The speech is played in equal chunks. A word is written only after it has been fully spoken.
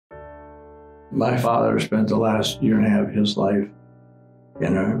My father spent the last year and a half of his life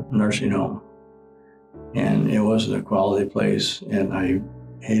in a nursing home, and it wasn't a quality place, and I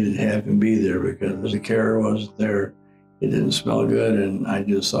hated to have him be there because the care wasn't there. It didn't smell good, and I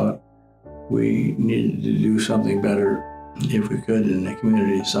just thought we needed to do something better if we could in the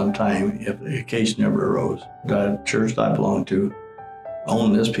community sometime if the occasion ever arose. The church I belonged to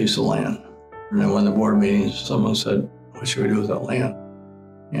owned this piece of land. And then when the board meetings, someone said, what should we do with that land?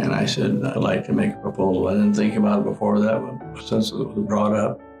 And I said, I'd like to make a proposal. I didn't think about it before that, but since it was brought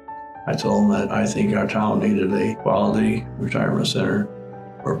up, I told them that I think our town needed a quality retirement center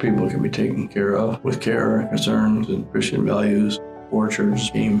where people can be taken care of with care, concerns, and Christian values. Four churches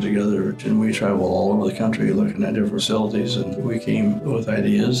came together, and we traveled all over the country looking at different facilities, and we came with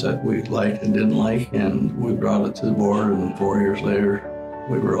ideas that we liked and didn't like, and we brought it to the board, and 4 years later,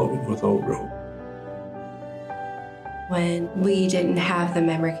 we were open with Oak Grove. When we didn't have the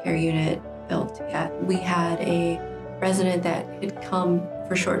memory care unit built yet, we had a resident that had come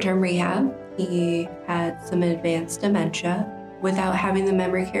for short-term rehab. He had some advanced dementia. Without having the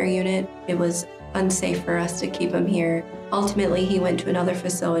memory care unit, it was unsafe for us to keep him here. Ultimately, he went to another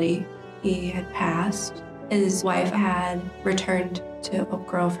facility. He had passed. His wife had returned to Oak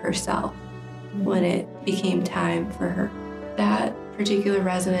Grove herself when it became time for her. That particular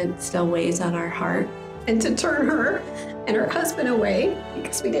resident still weighs on our heart. And to turn her and her husband away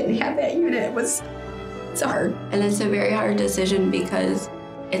because we didn't have that unit it's hard. And it's a very hard decision because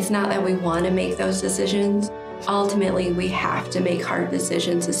it's not that we want to make those decisions. Ultimately, we have to make hard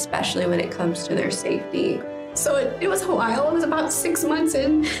decisions, especially when it comes to their safety. So it was a while. It was about 6 months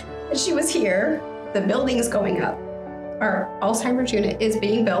in that she was here. The building's going up. Our Alzheimer's unit is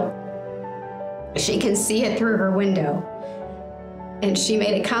being built. She can see it through her window. And she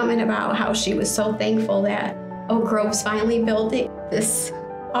made a comment about how she was so thankful that Oak Grove's finally building this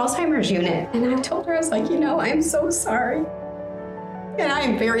Alzheimer's unit. And I told her, I was like, I'm so sorry. And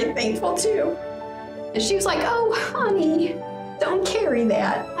I'm very thankful too. And she was like, oh, honey, don't carry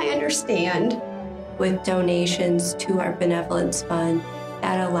that. I understand. With donations to our Benevolence Fund,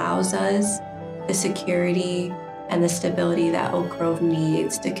 that allows us the security and the stability that Oak Grove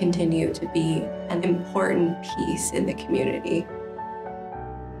needs to continue to be an important piece in the community.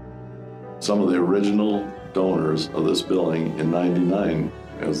 Some of the original donors of this building in '99,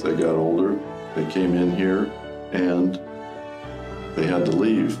 as they got older, they came in here and they had to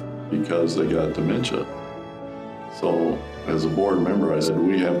leave because they got dementia. So as a board member, I said,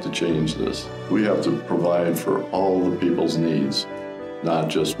 we have to change this. We have to provide for all the people's needs, not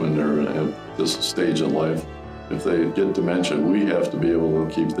just when they're at this stage in life. If they get dementia, we have to be able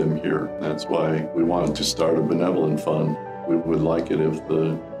to keep them here. That's why we wanted to start a benevolent fund. We would like it if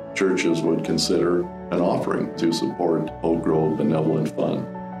the churches would consider an offering to support Oak Grove Benevolent Fund,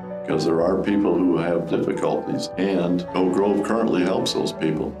 because there are people who have difficulties, and Oak Grove currently helps those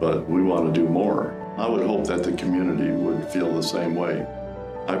people, but we want to do more. I would hope that the community would feel the same way.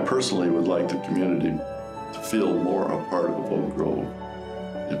 I personally would like the community to feel more a part of Oak Grove.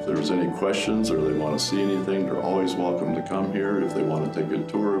 If there's any questions or they want to see anything, they're always welcome to come here. If they want to take a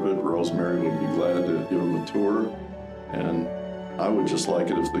tour of it, Rosemary would be glad to give them a tour. And I would just like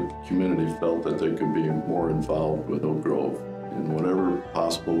it if the community felt that they could be more involved with Oak Grove in whatever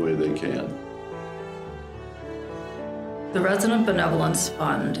possible way they can. The Resident Benevolence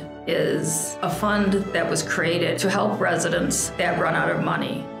Fund is a fund that was created to help residents that run out of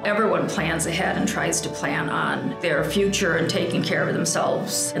money. Everyone plans ahead and tries to plan on their future and taking care of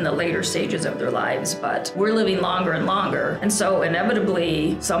themselves in the later stages of their lives, but we're living longer and longer, and so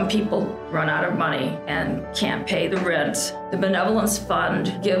inevitably some people run out of money and can't pay the rent. The Benevolence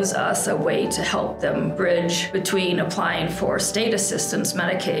Fund gives us a way to help them bridge between applying for state assistance,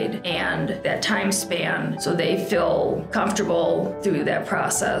 Medicaid, and that time span so they feel comfortable through that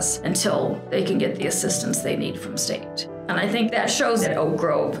process until they can get the assistance they need from state. And I think that shows that Oak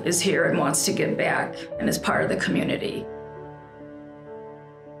Grove is here and wants to give back and is part of the community.